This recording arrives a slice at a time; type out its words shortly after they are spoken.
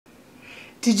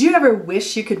Did you ever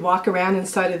wish you could walk around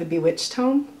inside of the Bewitched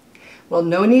home? Well,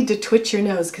 no need to twitch your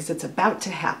nose because it's about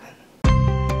to happen.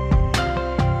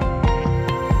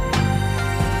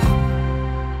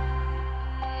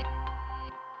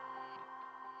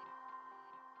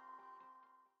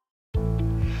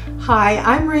 Hi,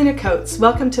 I'm Rijn Coates.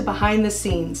 Welcome to Behind the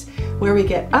Scenes, where we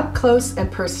get up close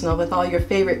and personal with all your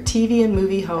favorite TV and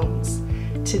movie homes.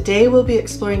 Today we'll be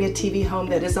exploring a TV home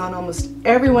that is on almost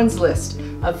everyone's list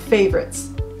of favorites,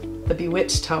 the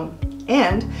Bewitched home.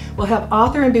 And we'll have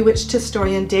author and Bewitched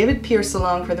historian David Pierce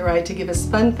along for the ride to give us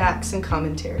fun facts and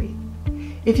commentary.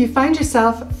 If you find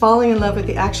yourself falling in love with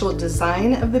the actual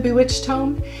design of the Bewitched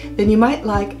home, then you might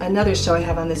like another show I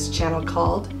have on this channel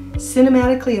called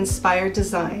Cinematically Inspired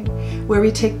Design, where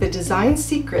we take the design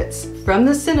secrets from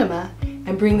the cinema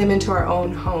and bring them into our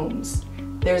own homes.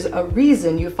 There's a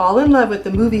reason you fall in love with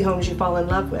the movie homes you fall in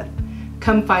love with.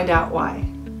 Come find out why.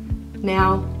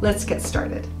 Now, let's get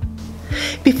started.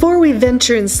 Before we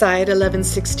venture inside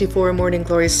 1164 Morning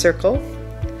Glory Circle,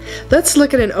 let's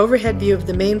look at an overhead view of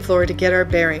the main floor to get our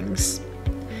bearings.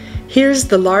 Here's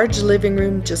the large living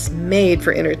room just made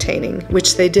for entertaining,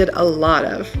 which they did a lot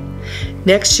of.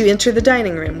 Next you enter the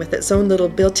dining room with its own little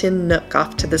built-in nook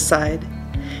off to the side.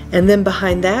 And then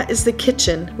behind that is the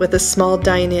kitchen with a small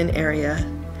dine-in area.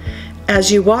 As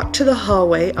you walk to the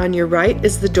hallway, on your right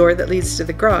is the door that leads to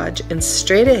the garage, and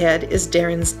straight ahead is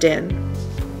Darren's den.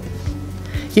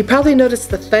 You probably noticed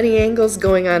the funny angles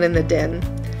going on in the den.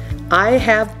 I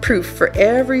have proof for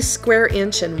every square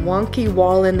inch and wonky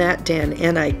wall in that den,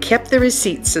 and I kept the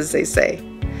receipts, as they say.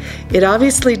 It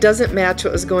obviously doesn't match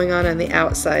what was going on the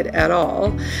outside at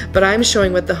all, but I'm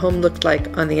showing what the home looked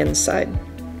like on the inside.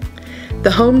 The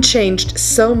home changed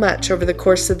so much over the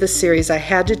course of the series, I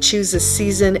had to choose a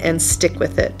season and stick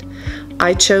with it.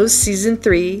 I chose season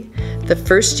 3, the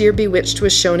first year Bewitched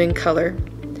was shown in color.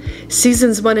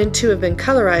 Seasons 1 and 2 have been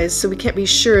colorized, so we can't be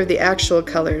sure of the actual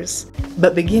colors.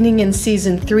 But beginning in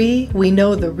season 3, we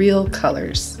know the real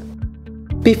colors.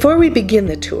 Before we begin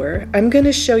the tour, I'm going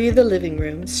to show you the living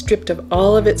room, stripped of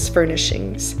all of its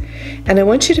furnishings. And I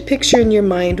want you to picture in your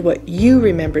mind what you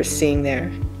remember seeing there.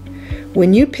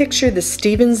 When you picture the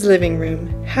Stevens living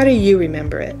room, how do you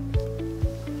remember it?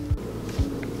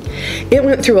 It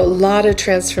went through a lot of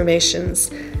transformations.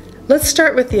 Let's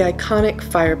start with the iconic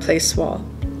fireplace wall.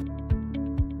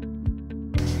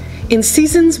 In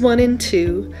seasons 1 and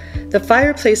 2, the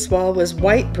fireplace wall was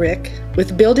white brick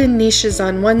with built-in niches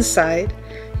on one side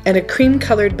and a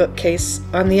cream-colored bookcase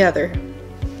on the other.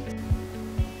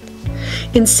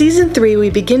 In season 3, we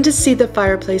begin to see the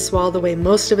fireplace wall the way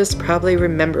most of us probably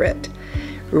remember it.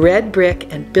 Red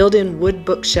brick and built-in wood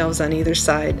bookshelves on either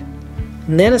side.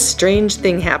 And then a strange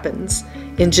thing happens.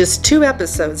 In just 2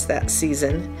 episodes that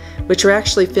season, which were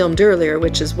actually filmed earlier,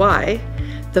 which is why,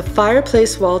 the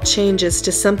fireplace wall changes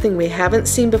to something we haven't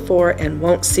seen before and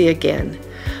won't see again.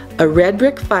 A red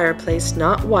brick fireplace,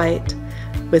 not white,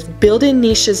 with built-in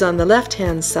niches on the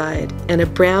left-hand side and a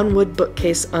brown wood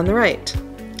bookcase on the right.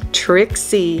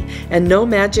 Tricksy, and no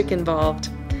magic involved.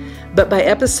 But by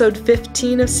episode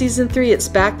 15 of season 3, it's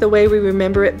back the way we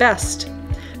remember it best.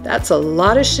 That's a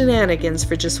lot of shenanigans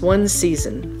for just 1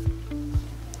 season.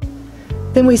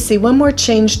 Then we see one more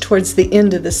change towards the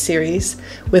end of the series,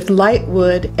 with light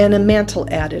wood and a mantel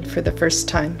added for the first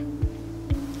time.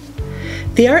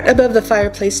 The art above the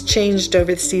fireplace changed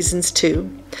over seasons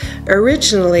 2.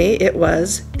 Originally it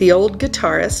was The Old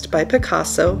Guitarist by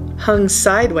Picasso, hung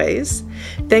sideways.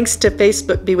 Thanks to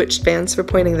Facebook Bewitched fans for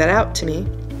pointing that out to me.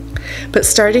 But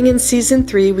starting in season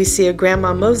 3, we see a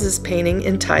Grandma Moses painting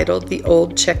entitled The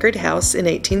Old Checkered House in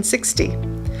 1860.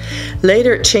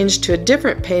 Later it changed to a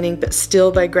different painting, but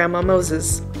still by Grandma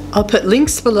Moses. I'll put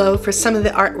links below for some of the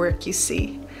artwork you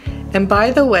see. And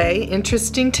by the way,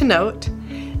 interesting to note,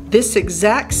 this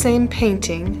exact same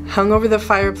painting hung over the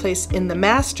fireplace in the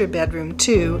master bedroom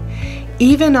too,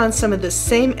 even on some of the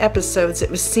same episodes it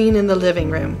was seen in the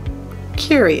living room.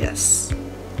 Curious.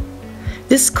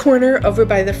 This corner over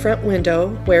by the front window,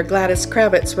 where Gladys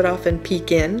Kravitz would often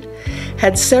peek in,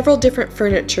 had several different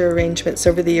furniture arrangements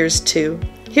over the years too.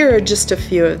 Here are just a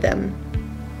few of them.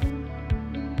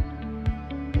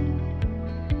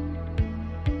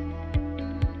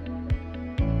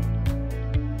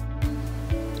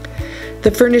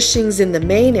 The furnishings in the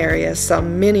main area saw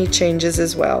many changes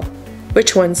as well.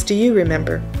 Which ones do you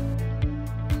remember?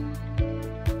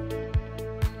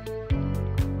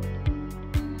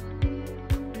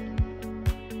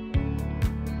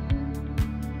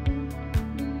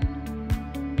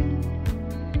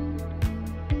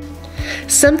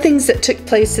 Some things that took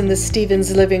place in the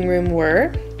Stevens living room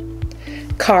were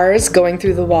cars going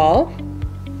through the wall,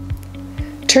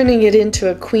 turning it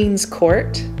into a queen's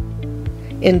court,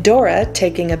 Endora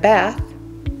taking a bath,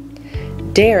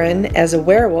 Darren as a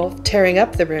werewolf tearing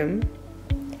up the room,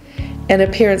 an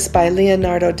appearance by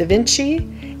Leonardo da Vinci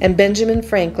and Benjamin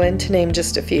Franklin, to name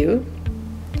just a few,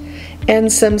 and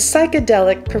some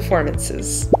psychedelic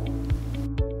performances.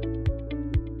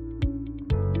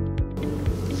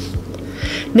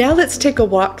 Now let's take a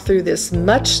walk through this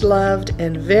much-loved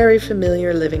and very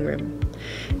familiar living room.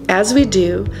 As we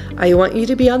do, I want you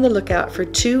to be on the lookout for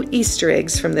 2 Easter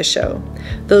eggs from the show.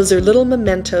 Those are little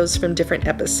mementos from different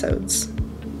episodes.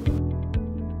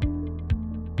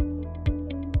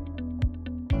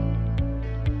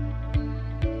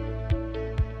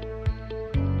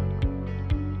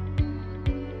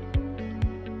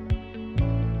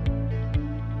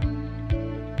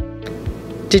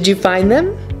 Did you find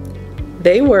them?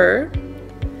 They were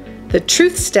the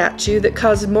truth statue that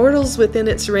caused mortals within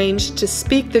its range to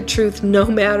speak the truth no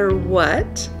matter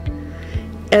what,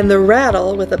 and the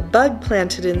rattle with a bug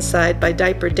planted inside by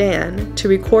Diaper Dan to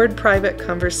record private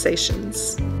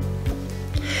conversations.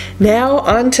 Now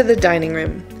on to the dining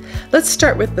room. Let's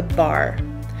start with the bar.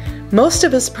 Most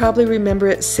of us probably remember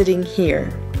it sitting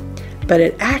here, but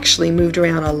it actually moved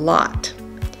around a lot.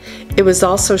 It was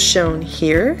also shown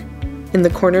here, in the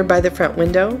corner by the front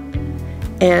window,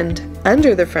 and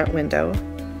under the front window,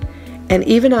 and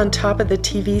even on top of the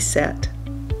TV set.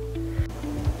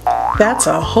 That's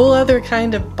a whole other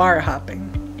kind of bar hopping.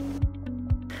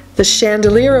 The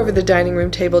chandelier over the dining room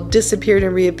table disappeared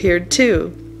and reappeared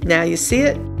too. Now you see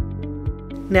it,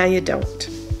 now you don't.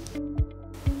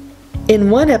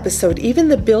 In one episode, even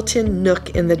the built-in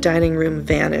nook in the dining room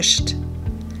vanished.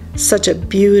 Such a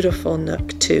beautiful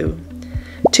nook too.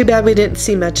 Too bad we didn't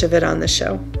see much of it on the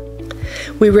show.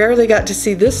 We rarely got to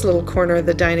see this little corner of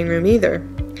the dining room either.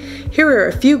 Here are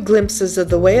a few glimpses of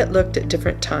the way it looked at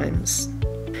different times.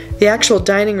 The actual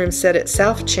dining room set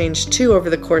itself changed too over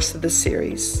the course of the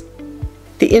series.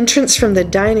 The entrance from the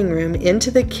dining room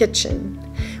into the kitchen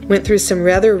went through some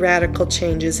rather radical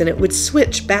changes, and it would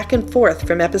switch back and forth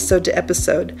from episode to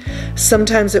episode.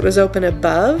 Sometimes it was open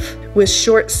above with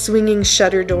short swinging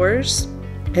shutter doors,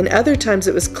 and other times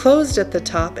it was closed at the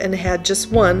top and had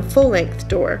just one full-length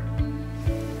door.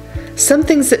 Some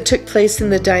things that took place in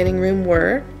the dining room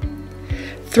were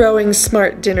throwing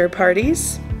smart dinner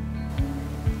parties,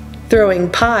 throwing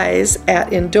pies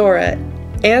at Endora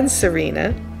and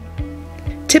Serena,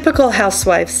 typical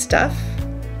housewife stuff,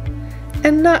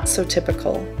 and not so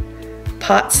typical,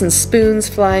 pots and spoons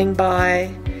flying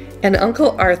by, and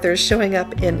Uncle Arthur showing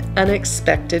up in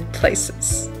unexpected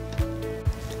places.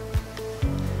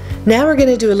 Now we're going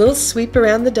to do a little sweep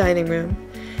around the dining room.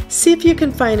 See if you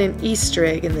can find an Easter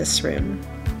egg in this room.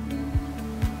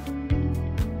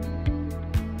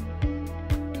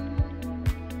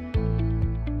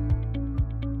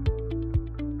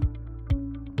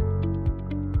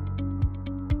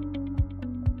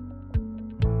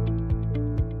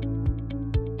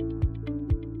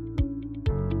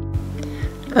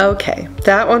 Okay,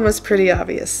 that one was pretty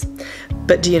obvious.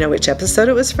 But do you know which episode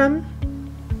it was from?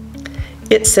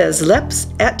 It says, "Leps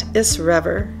et is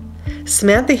rever."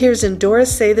 Samantha hears Endora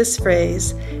say this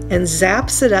phrase and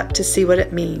zaps it up to see what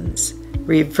it means.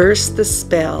 Reverse the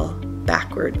spell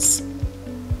backwards.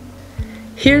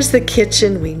 Here's the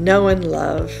kitchen we know and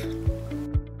love.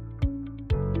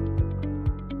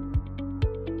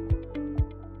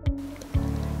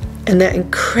 And that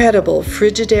incredible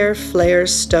Frigidaire flare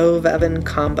stove oven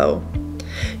combo.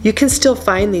 You can still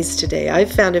find these today.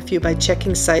 I've found a few by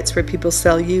checking sites where people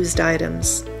sell used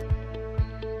items.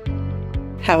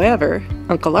 However,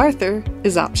 Uncle Arthur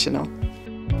is optional.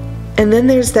 And then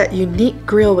there's that unique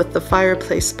grill with the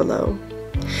fireplace below.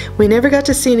 We never got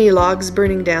to see any logs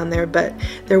burning down there, but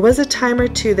there was a time or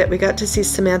two that we got to see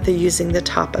Samantha using the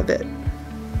top of it.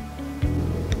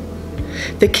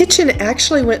 The kitchen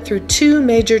actually went through 2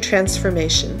 major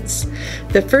transformations.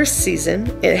 The first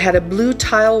season, it had a blue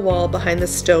tile wall behind the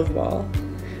stove wall.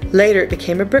 Later, it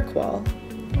became a brick wall.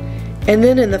 And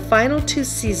then in the final 2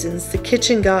 seasons, the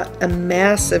kitchen got a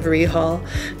massive rehaul,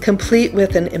 complete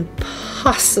with an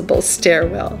impossible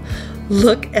stairwell.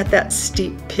 Look at that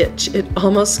steep pitch. It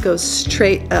almost goes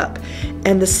straight up,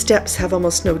 and the steps have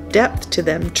almost no depth to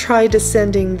them. Try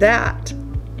descending that.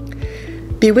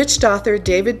 Bewitched author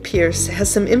David Pierce has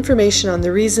some information on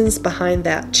the reasons behind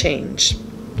that change.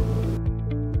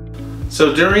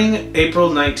 So during April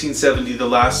 1970, the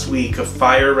last week, a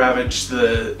fire ravaged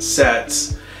the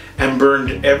sets and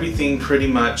burned everything pretty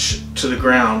much to the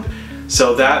ground.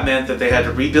 So that meant that they had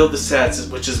to rebuild the sets,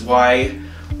 which is why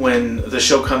when the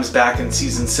show comes back in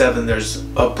season 7, there's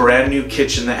a brand new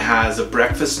kitchen that has a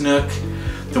breakfast nook,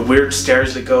 the weird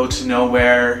stairs that go to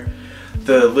nowhere,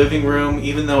 the living room,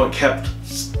 even though it kept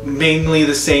mainly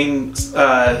the same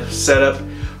setup,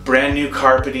 brand new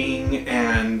carpeting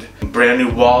and brand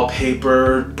new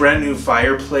wallpaper, brand new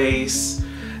fireplace,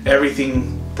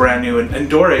 everything brand new. And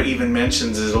Dora even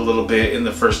mentions it a little bit in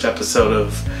the first episode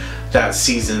of that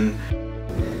season.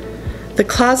 The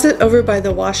closet over by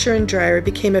the washer and dryer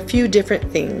became a few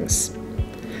different things.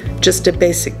 Just a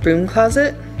basic broom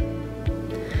closet,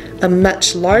 a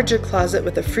much larger closet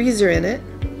with a freezer in it,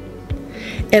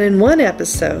 and in one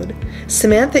episode,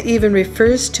 Samantha even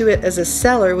refers to it as a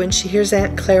cellar when she hears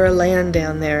Aunt Clara land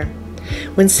down there.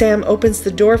 When Sam opens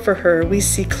the door for her, we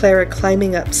see Clara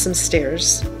climbing up some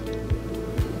stairs.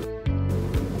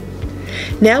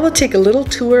 Now we'll take a little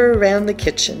tour around the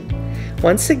kitchen.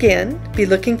 Once again, be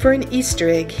looking for an Easter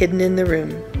egg hidden in the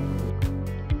room.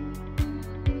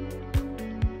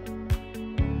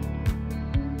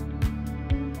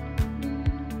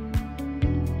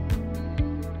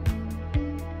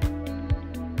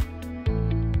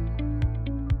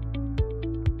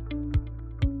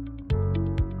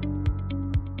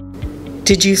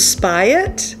 Did you spy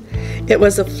it? It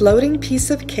was a floating piece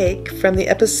of cake from the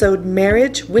episode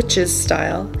Marriage Witches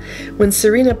Style, when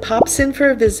Serena pops in for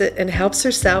a visit and helps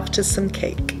herself to some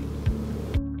cake.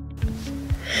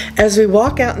 As we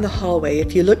walk out in the hallway,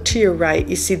 if you look to your right,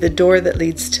 you see the door that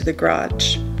leads to the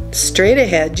garage. Straight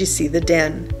ahead, you see the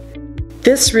den.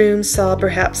 This room saw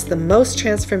perhaps the most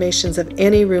transformations of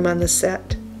any room on the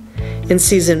set. In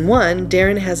season 1,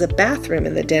 Darren has a bathroom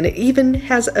in the den. It even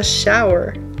has a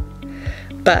shower.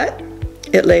 But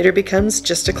it later becomes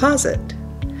just a closet.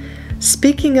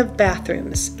 Speaking of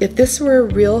bathrooms, if this were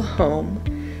a real home,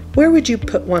 where would you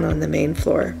put one on the main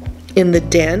floor? In the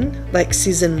den, like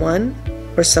season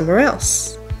 1, or somewhere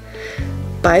else?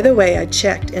 By the way, I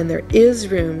checked and there is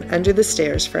room under the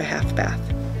stairs for a half bath.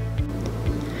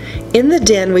 In the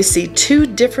den, we see 2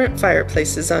 different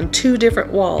fireplaces on 2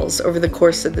 different walls over the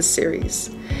course of the series.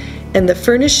 And the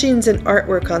furnishings and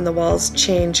artwork on the walls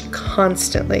change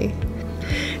constantly.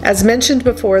 As mentioned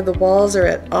before, the walls are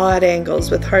at odd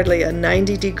angles with hardly a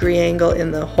 90-degree angle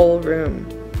in the whole room.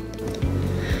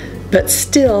 But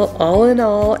still, all in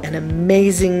all, an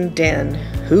amazing den.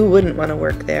 Who wouldn't want to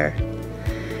work there?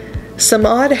 Some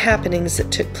odd happenings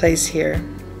that took place here.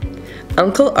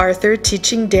 Uncle Arthur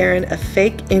teaching Darren a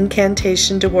fake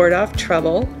incantation to ward off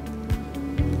trouble.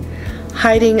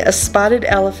 Hiding a spotted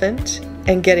elephant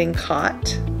and getting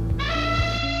caught.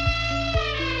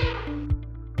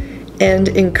 And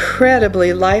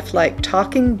incredibly lifelike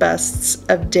talking busts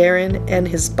of Darren and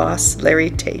his boss, Larry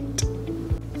Tate.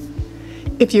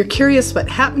 If you're curious what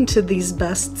happened to these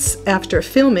busts after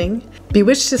filming,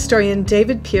 Bewitched historian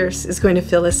David Pierce is going to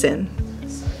fill us in.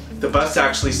 The busts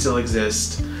actually still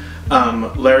exist.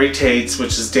 Larry Tate's,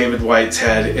 which is David White's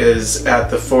head, is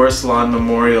at the Forest Lawn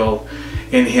Memorial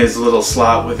in his little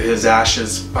slot with his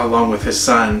ashes along with his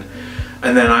son.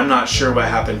 And then I'm not sure what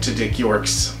happened to Dick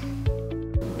York's.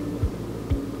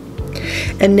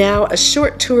 And now a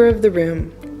short tour of the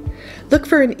room. Look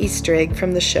for an Easter egg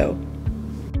from the show.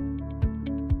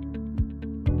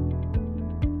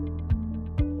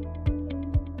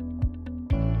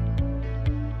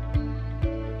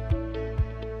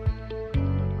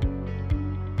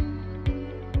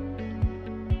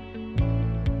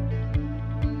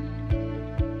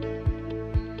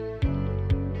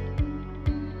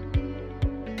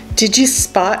 Did you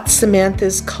spot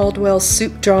Samantha's Caldwell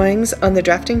soup drawings on the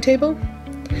drafting table?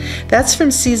 That's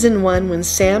from season 1 when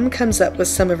Sam comes up with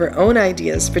some of her own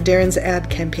ideas for Darren's ad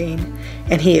campaign,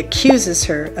 and he accuses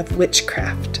her of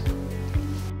witchcraft.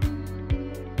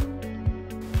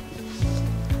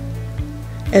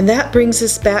 And that brings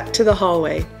us back to the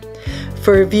hallway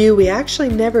for a view we actually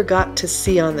never got to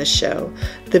see on the show,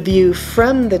 the view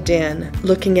from the den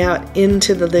looking out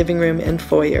into the living room and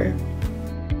foyer.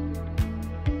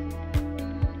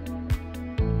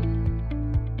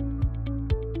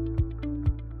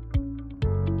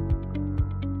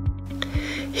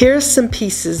 Here are some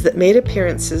pieces that made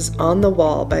appearances on the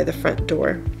wall by the front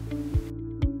door.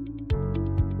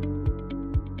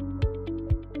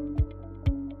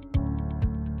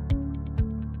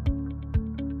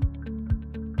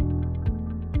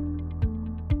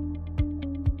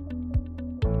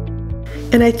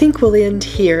 And I think we'll end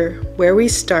here, where we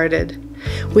started,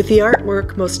 with the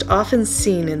artwork most often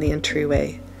seen in the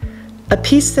entryway. A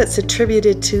piece that's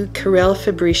attributed to Karel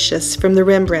Fabricius from the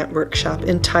Rembrandt workshop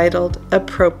entitled,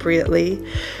 appropriately,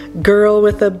 Girl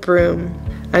with a Broom.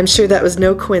 I'm sure that was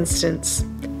no coincidence.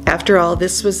 After all,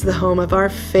 this was the home of our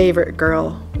favorite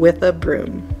girl with a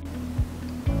broom.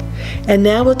 And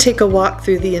now we'll take a walk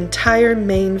through the entire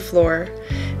main floor,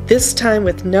 this time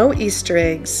with no Easter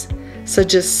eggs, so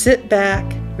just sit back,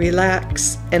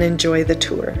 relax, and enjoy the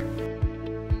tour.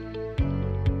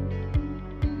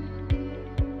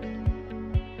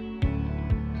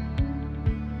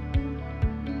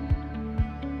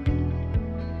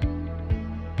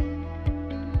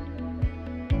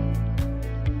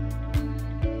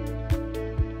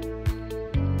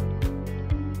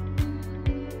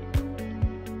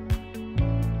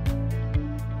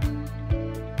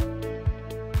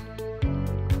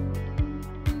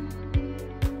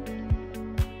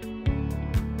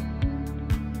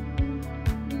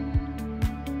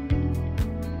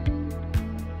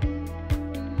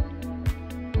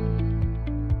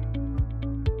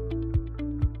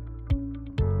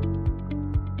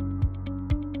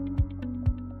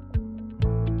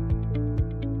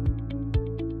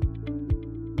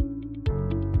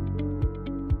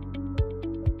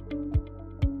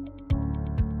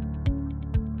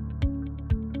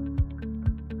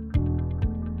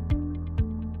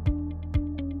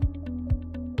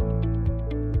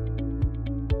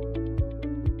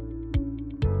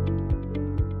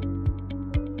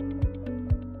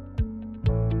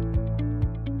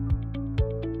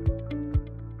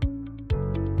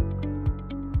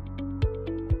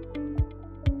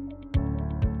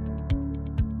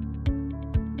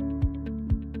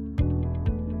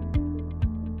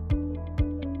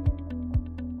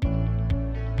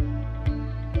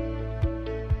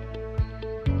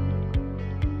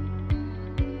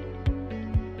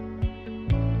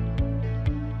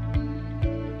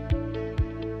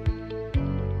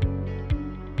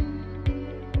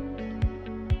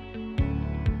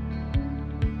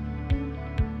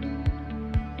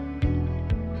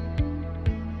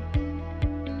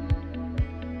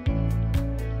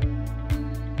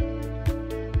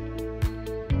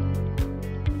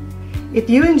 If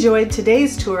you enjoyed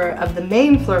today's tour of the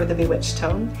main floor of the Bewitched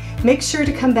Home, make sure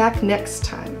to come back next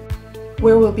time,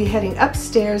 where we'll be heading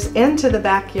upstairs and to the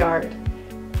backyard,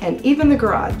 and even the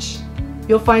garage.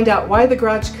 You'll find out why the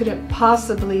garage couldn't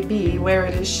possibly be where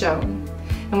it is shown.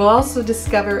 And we'll also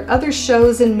discover other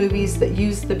shows and movies that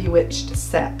use the Bewitched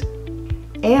set.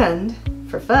 And,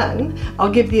 for fun,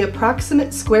 I'll give the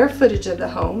approximate square footage of the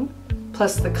home,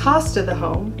 plus the cost of the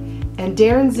home, and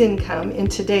Darren's income in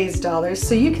today's dollars,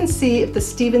 so you can see if the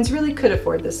Stevens really could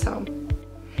afford this home.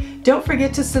 Don't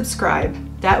forget to subscribe.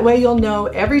 That way you'll know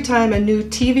every time a new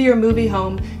TV or movie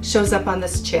home shows up on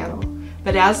this channel.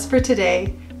 But as for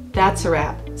today, that's a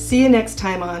wrap. See you next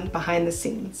time on Behind the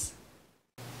Scenes.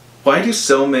 Why do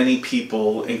so many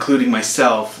people, including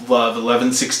myself, love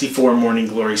 1164 Morning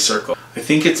Glory Circle? I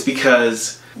think it's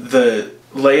because the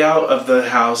layout of the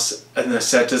house and the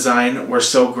set design were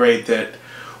so great that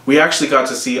we actually got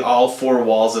to see all 4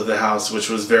 walls of the house,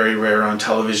 which was very rare on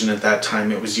television at that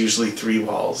time. It was usually 3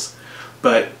 walls.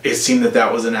 But it seemed that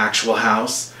that was an actual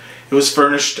house. It was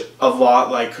furnished a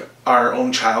lot like our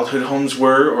own childhood homes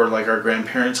were, or like our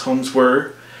grandparents' homes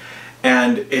were.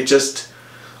 And it just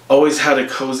always had a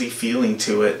cozy feeling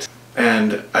to it.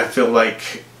 And I feel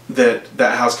like that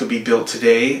house could be built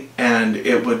today and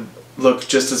it would look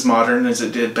just as modern as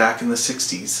it did back in the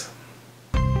 60s.